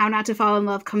exciting. How Not to Fall in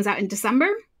Love comes out in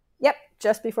December? Yep.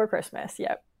 Just before Christmas.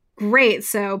 Yep. Great.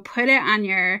 So put it on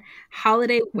your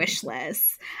holiday wish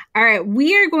list. All right.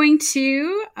 We are going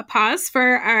to pause for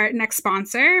our next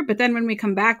sponsor, but then when we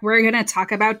come back, we're going to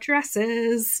talk about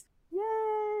dresses.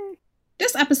 Yay!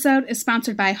 This episode is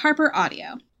sponsored by Harper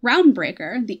Audio.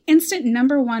 Roundbreaker, the instant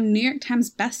 #1 New York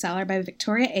Times bestseller by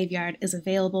Victoria Aveyard, is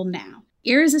available now.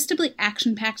 Irresistibly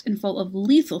action-packed and full of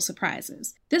lethal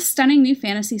surprises, this stunning new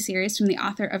fantasy series from the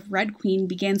author of Red Queen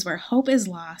begins where hope is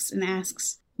lost and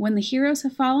asks, when the heroes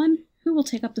have fallen, who will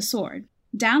take up the sword?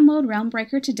 Download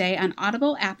Realmbreaker today on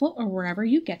Audible, Apple, or wherever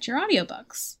you get your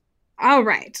audiobooks. All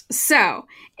right. So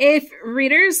if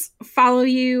readers follow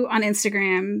you on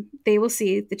Instagram, they will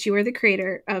see that you are the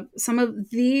creator of some of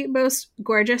the most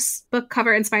gorgeous book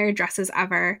cover inspired dresses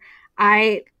ever.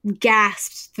 I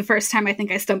gasped the first time I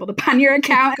think I stumbled upon your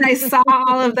account and I saw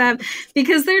all of them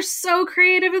because they're so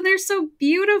creative and they're so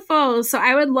beautiful. So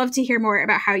I would love to hear more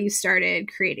about how you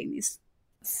started creating these.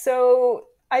 So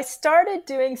I started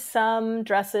doing some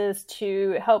dresses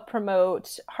to help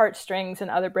promote Heartstrings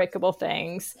and Other Breakable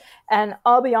Things. And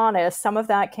I'll be honest, some of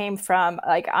that came from,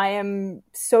 like, I am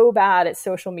so bad at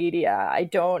social media. I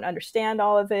don't understand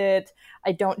all of it.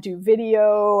 I don't do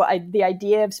video. The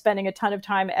idea of spending a ton of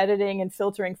time editing and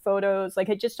filtering photos, like,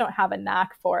 I just don't have a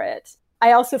knack for it.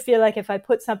 I also feel like if I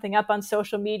put something up on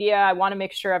social media, I want to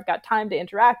make sure I've got time to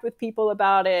interact with people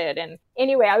about it. And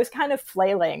anyway, I was kind of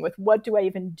flailing with what do I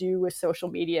even do with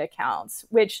social media accounts,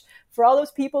 which for all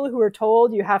those people who are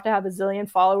told you have to have a zillion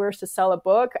followers to sell a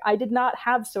book, I did not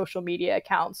have social media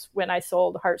accounts when I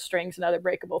sold Heartstrings and Other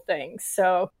Breakable Things.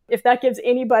 So if that gives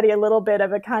anybody a little bit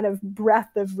of a kind of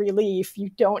breath of relief,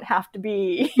 you don't have to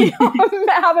be,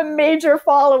 have a major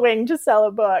following to sell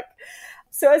a book.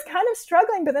 So I was kind of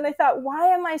struggling, but then I thought, why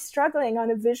am I struggling on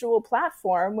a visual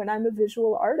platform when I'm a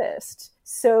visual artist?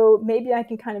 So maybe I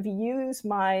can kind of use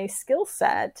my skill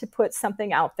set to put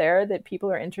something out there that people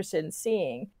are interested in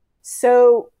seeing.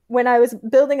 So when I was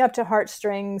building up to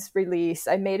Heartstrings release,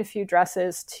 I made a few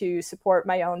dresses to support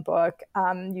my own book,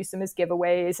 use them as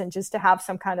giveaways and just to have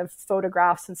some kind of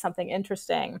photographs and something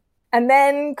interesting. And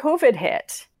then COVID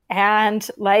hit. And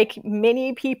like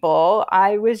many people,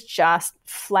 I was just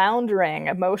floundering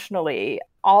emotionally.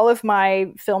 All of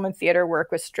my film and theater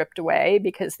work was stripped away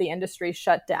because the industry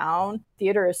shut down.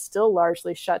 Theater is still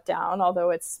largely shut down,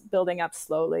 although it's building up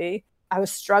slowly. I was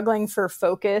struggling for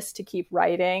focus to keep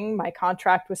writing. My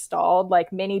contract was stalled,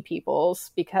 like many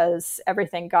people's, because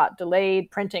everything got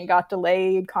delayed. Printing got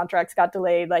delayed. Contracts got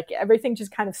delayed. Like everything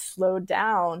just kind of slowed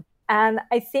down. And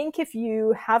I think if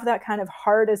you have that kind of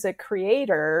heart as a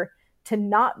creator, to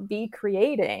not be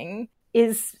creating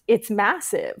it's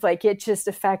massive. Like it just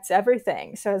affects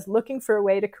everything. So I was looking for a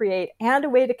way to create and a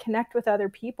way to connect with other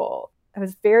people. I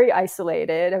was very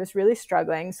isolated. I was really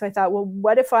struggling. So I thought, well,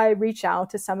 what if I reach out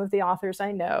to some of the authors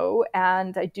I know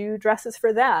and I do dresses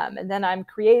for them? And then I'm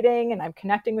creating and I'm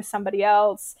connecting with somebody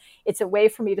else. It's a way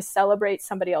for me to celebrate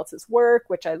somebody else's work,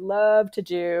 which I love to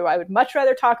do. I would much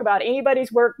rather talk about anybody's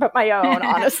work but my own,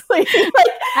 honestly. Like,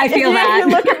 I feel that. If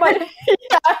you look at my,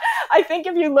 I think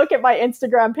if you look at my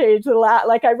Instagram page,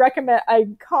 I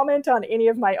comment on any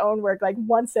of my own work like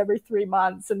once every 3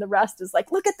 months. And the rest is like,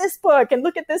 look at this book and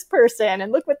look at this person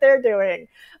and look what they're doing.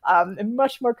 I'm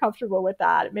much more comfortable with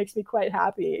that. It makes me quite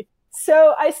happy.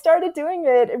 So I started doing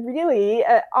it really,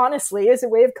 honestly, as a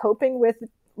way of coping with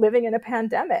living in a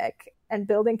pandemic and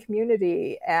building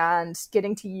community and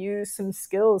getting to use some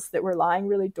skills that were lying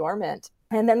really dormant.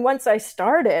 And then once I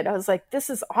started, I was like, this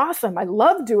is awesome. I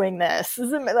love doing this.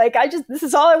 This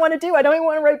is all I want to do. I don't even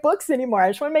want to write books anymore. I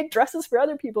just want to make dresses for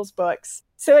other people's books.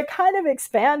 So it kind of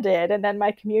expanded. And then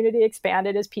my community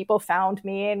expanded as people found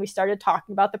me and we started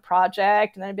talking about the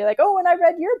project. And then I'd be like, oh, and I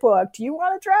read your book. Do you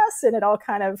want a dress? And it all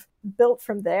kind of built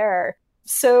from there.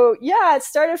 So yeah, it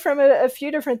started from a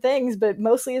few different things, but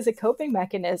mostly as a coping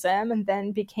mechanism and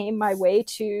then became my way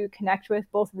to connect with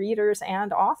both readers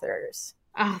and authors.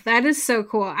 Oh, that is so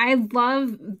cool. I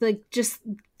love just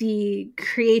the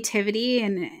creativity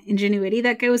and ingenuity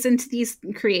that goes into these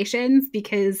creations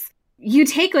because you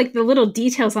take like the little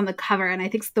details on the cover and I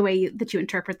think the way that you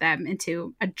interpret them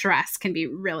into a dress can be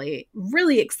really,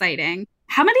 really exciting.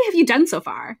 How many have you done so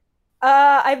far?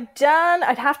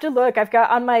 I'd have to look. I've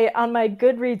got on my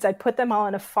Goodreads, I put them all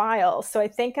in a file. So I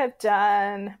think I'm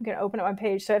going to open up my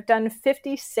page. So I've done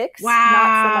 56, wow.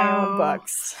 Not for my own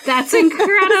books. That's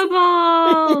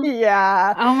incredible.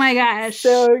 Yeah. Oh my gosh.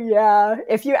 So yeah,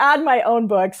 if you add my own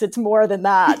books, it's more than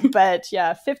that. But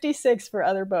yeah, 56 for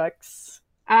other books.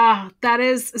 Oh, that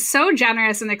is so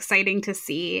generous and exciting to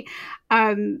see.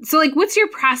 So like, what's your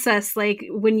process like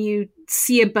when you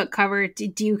see a book cover?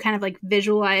 Do you kind of like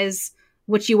visualize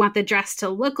what you want the dress to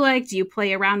look like? Do you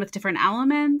play around with different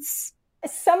elements?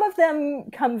 Some of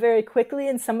them come very quickly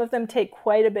and some of them take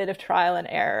quite a bit of trial and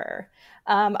error.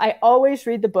 I always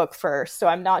read the book first, so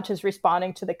I'm not just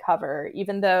responding to the cover,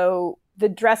 even though the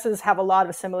dresses have a lot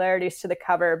of similarities to the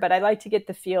cover, but I like to get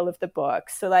the feel of the book.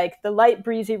 So like the light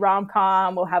breezy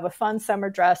rom-com will have a fun summer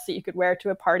dress that you could wear to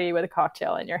a party with a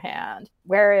cocktail in your hand.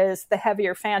 Whereas the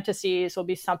heavier fantasies will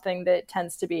be something that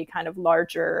tends to be kind of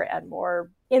larger and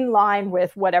more in line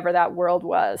with whatever that world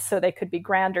was. So they could be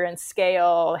grander in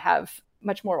scale, have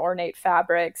much more ornate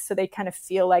fabrics. So they kind of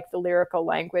feel like the lyrical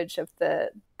language of the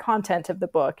content of the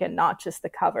book and not just the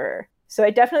cover. So I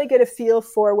definitely get a feel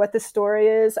for what the story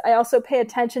is. I also pay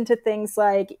attention to things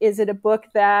like, is it a book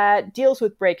that deals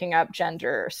with breaking up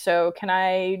gender? So can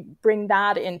I bring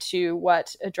that into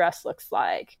what a dress looks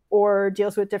like? Or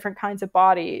deals with different kinds of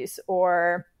bodies?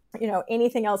 Or,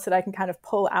 anything else that I can kind of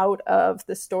pull out of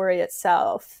the story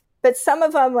itself. But some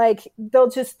of them, like,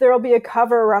 there'll be a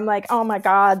cover where I'm like, oh my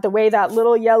God, the way that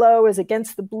little yellow is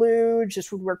against the blue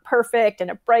just would work perfect in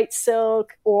a bright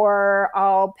silk. Or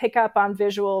I'll pick up on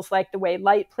visuals like the way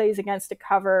light plays against a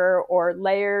cover, or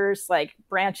layers like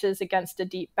branches against a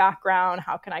deep background.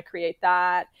 How can I create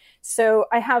that? So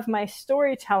I have my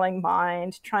storytelling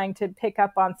mind trying to pick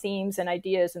up on themes and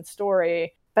ideas and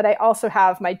story. But I also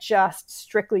have my just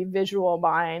strictly visual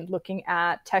mind looking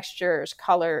at textures,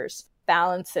 colors,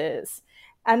 balances.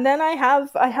 And then I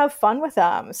have fun with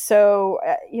them. So,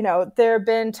 there have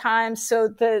been times. So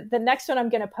the next one I'm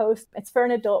going to post, it's for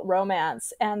an adult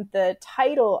romance. And the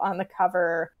title on the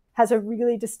cover has a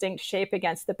really distinct shape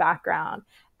against the background.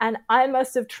 And I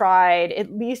must have tried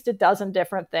at least a dozen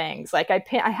different things. Like I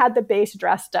had the base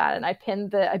dress done, and I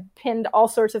pinned all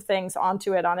sorts of things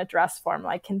onto it on a dress form.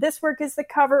 Like, can this work as the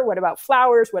cover? What about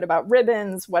flowers? What about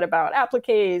ribbons? What about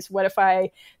appliques? What if I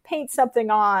paint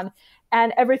something on?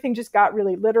 And everything just got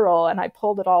really literal, and I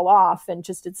pulled it all off and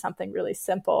just did something really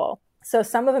simple. So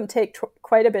some of them take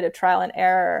quite a bit of trial and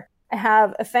error. I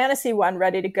have a fantasy one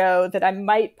ready to go that I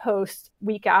might post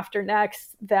week after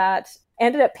next that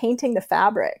ended up painting the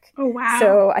fabric. Oh, wow.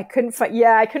 So I couldn't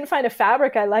find a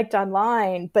fabric I liked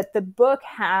online, but the book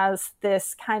has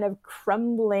this kind of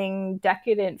crumbling,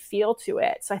 decadent feel to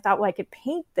it. So I thought, well, I could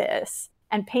paint this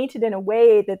and paint it in a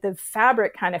way that the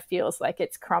fabric kind of feels like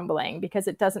it's crumbling because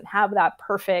it doesn't have that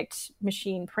perfect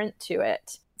machine print to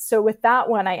it. So with that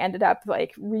one, I ended up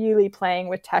like really playing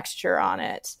with texture on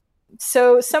it.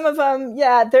 So some of them,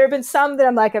 there have been some that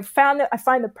I'm like, I find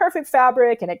the perfect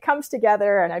fabric and it comes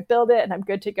together and I build it and I'm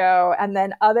good to go. And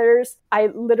then others, I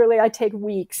take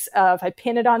weeks I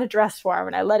pin it on a dress form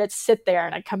and I let it sit there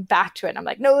and I come back to it and I'm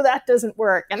like, no, that doesn't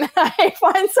work. And then I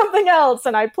find something else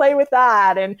and I play with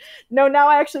that. And no, now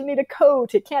I actually need a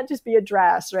coat. It can't just be a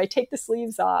dress, or I take the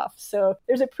sleeves off. So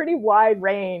there's a pretty wide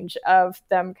range of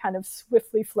them kind of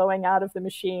swiftly flowing out of the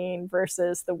machine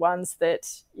versus the ones that,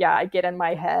 I get in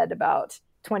my head about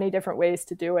 20 different ways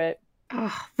to do it.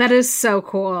 Oh, that is so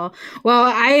cool.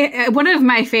 Well, one of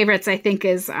my favorites, I think,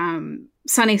 is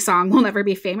Sunny Song Will Never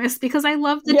Be Famous, because I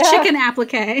love the chicken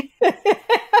applique.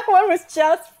 That one was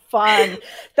just fun.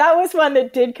 That was one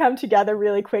that did come together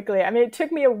really quickly. I mean, it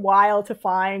took me a while to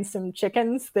find some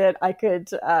chickens that I could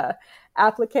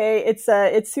applique.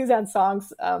 It's Suzanne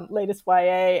Song's latest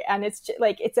YA, and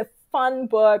it's a fun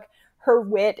book. Her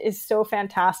wit is so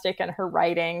fantastic and her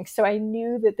writing. So I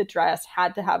knew that the dress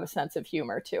had to have a sense of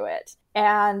humor to it.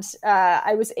 And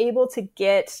I was able to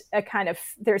get a kind of,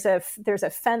 there's a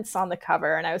fence on the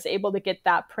cover, and I was able to get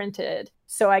that printed.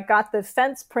 So I got the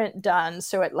fence print done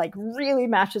so it like really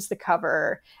matches the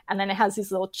cover. And then it has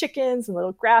these little chickens and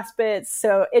little grass bits.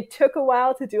 So it took a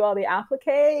while to do all the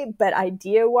applique, but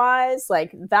idea wise,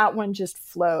 like that one just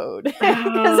flowed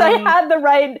because I had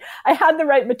the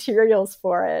right materials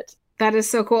for it. That is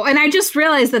so cool. And I just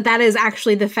realized that is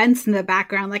actually the fence in the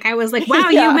background. Like I was like, wow,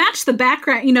 you matched the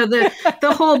background,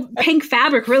 the whole pink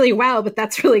fabric really well, but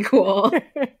that's really cool. They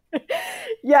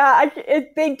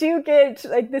do get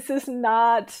like, this is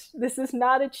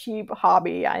not a cheap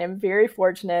hobby. I am very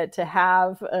fortunate to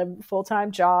have a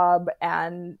full-time job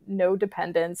and no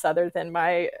dependents other than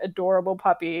my adorable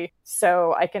puppy.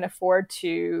 So I can afford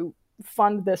to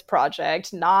fund this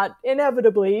project, not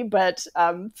inevitably, but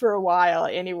for a while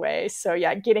anyway. So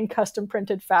getting custom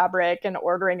printed fabric and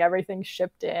ordering everything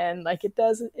shipped in, like it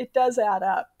does add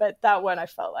up. But that one, I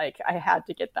felt like I had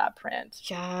to get that print.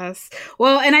 Yes.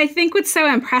 Well, and I think what's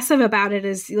so impressive about it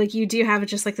is like you do have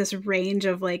just like this range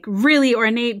of like really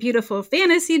ornate, beautiful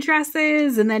fantasy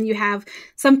dresses, and then you have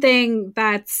something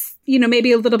that's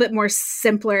maybe a little bit more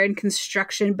simpler in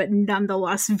construction, but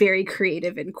nonetheless very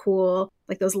creative and cool,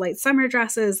 like those light summer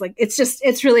dresses. Like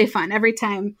it's really fun. Every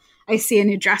time I see a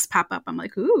new dress pop up, I'm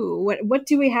like, ooh, what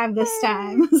do we have this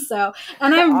time? So,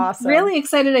 and I'm awesome. Really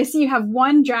excited. I see you have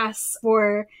one dress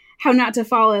for How Not to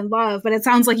Fall in Love, but it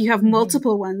sounds like you have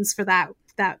multiple ones for that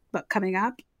book coming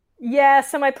up. Yeah,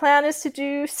 so my plan is to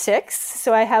do 6.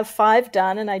 So I have 5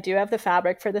 done, and I do have the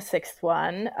fabric for the 6th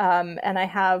one. And I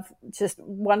have just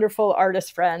wonderful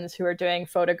artist friends who are doing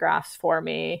photographs for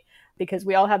me, because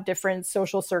we all have different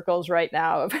social circles right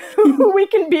now of who we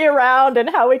can be around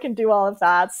and how we can do all of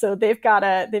that. So they've got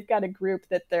a group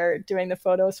that they're doing the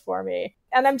photos for me.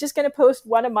 And I'm just going to post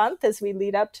one a month as we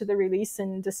lead up to the release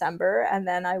in December. And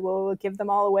then I will give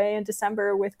them all away in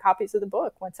December with copies of the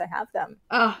book once I have them.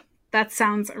 Oh, that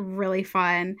sounds really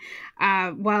fun.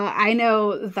 Well, I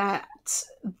know that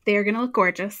they're going to look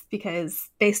gorgeous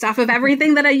because based off of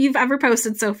everything that you've ever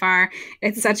posted so far,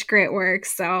 it's such great work.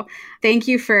 So thank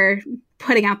you for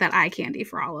putting out that eye candy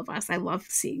for all of us. I love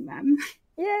seeing them.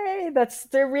 Yay.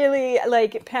 They're really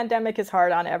like, pandemic is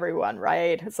hard on everyone,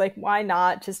 right? It's like, why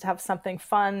not just have something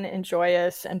fun and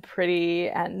joyous and pretty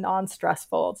and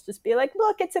non-stressful? It's just be like,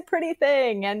 look, it's a pretty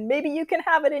thing. And maybe you can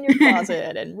have it in your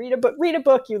closet and read a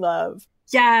book you love.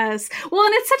 Yes. Well,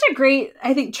 and it's such a great,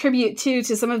 I think, tribute too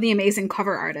to some of the amazing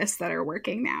cover artists that are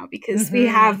working now, because we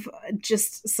have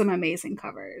just some amazing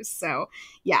covers. So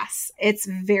yes, it's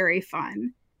very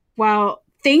fun. Well,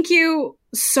 thank you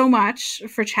so much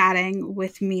for chatting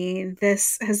with me.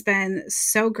 This has been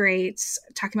so great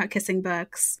talking about kissing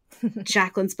books.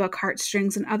 Jacqueline's book,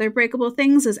 Heartstrings and Other Breakable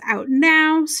Things, is out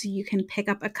now, so you can pick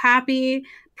up a copy.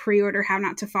 Pre-order How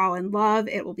Not to Fall in Love.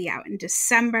 It will be out in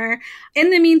December. In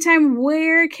the meantime,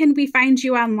 where can we find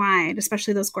you online,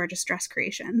 especially those gorgeous dress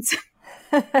creations?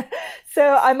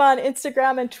 So I'm on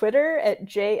Instagram and Twitter at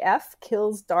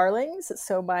JFKillsDarlings.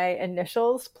 So my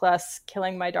initials plus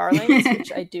Killing My Darlings,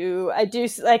 which I do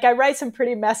like, I write some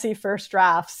pretty messy first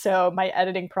drafts. So my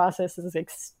editing process is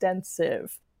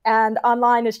extensive. And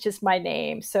online is just my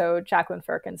name. So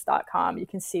JacquelineFerkins.com. You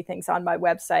can see things on my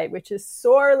website, which is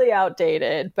sorely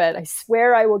outdated, but I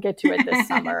swear I will get to it this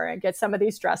summer and get some of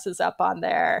these dresses up on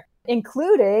there,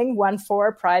 including one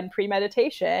for Pride and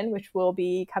Premeditation, which will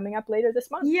be coming up later this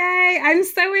month. Yay! I'm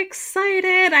so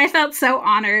excited. I felt so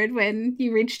honored when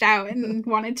you reached out and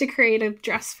wanted to create a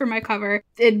dress for my cover.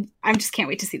 I just can't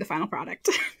wait to see the final product.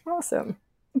 Awesome.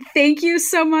 Thank you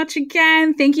so much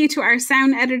again. Thank you to our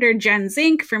sound editor, Jen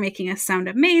Zink, for making us sound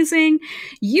amazing.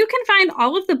 You can find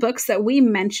all of the books that we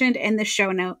mentioned in the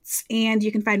show notes, and you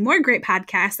can find more great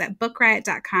podcasts at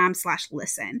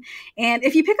bookriot.com/listen. And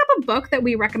if you pick up a book that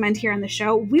we recommend here on the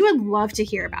show, we would love to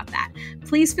hear about that.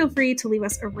 Please feel free to leave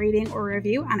us a rating or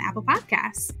review on Apple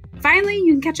Podcasts. Finally,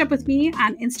 you can catch up with me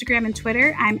on Instagram and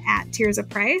Twitter. I'm at Tirza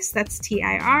Price. That's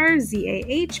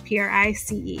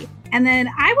TIRZAHPRICE. And then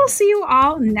I will see you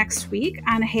all next week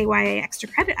on a Hey YA Extra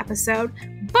Credit episode.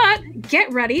 But get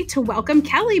ready to welcome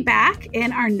Kelly back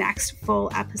in our next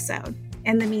full episode.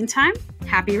 In the meantime,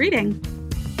 happy reading.